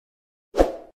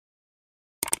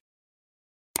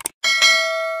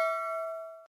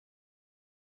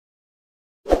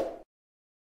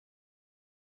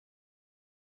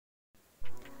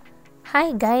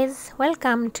Hi guys,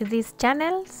 welcome to this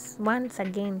channel once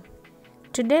again.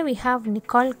 Today we have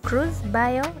Nicole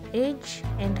Cruz-Bio, age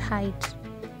and height.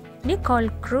 Nicole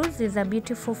Cruz is a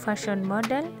beautiful fashion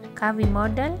model, curvy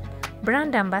model,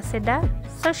 brand ambassador,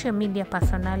 social media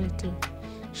personality.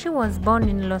 She was born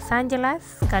in Los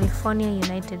Angeles, California,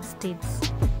 United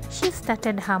States. She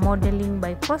started her modeling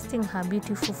by posting her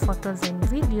beautiful photos and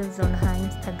videos on her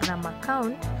Instagram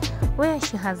account, where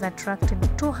she has attracted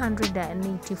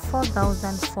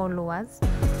 284,000 followers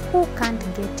who can't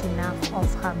get enough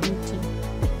of her beauty.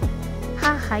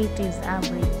 Her height is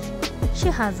average. She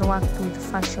has worked with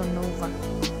Fashion Nova.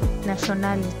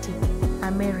 Nationality: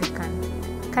 American.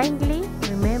 Kindly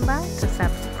remember to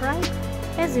subscribe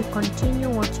as you continue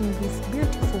watching these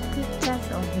beautiful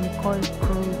pictures of Nicole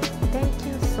Cruz.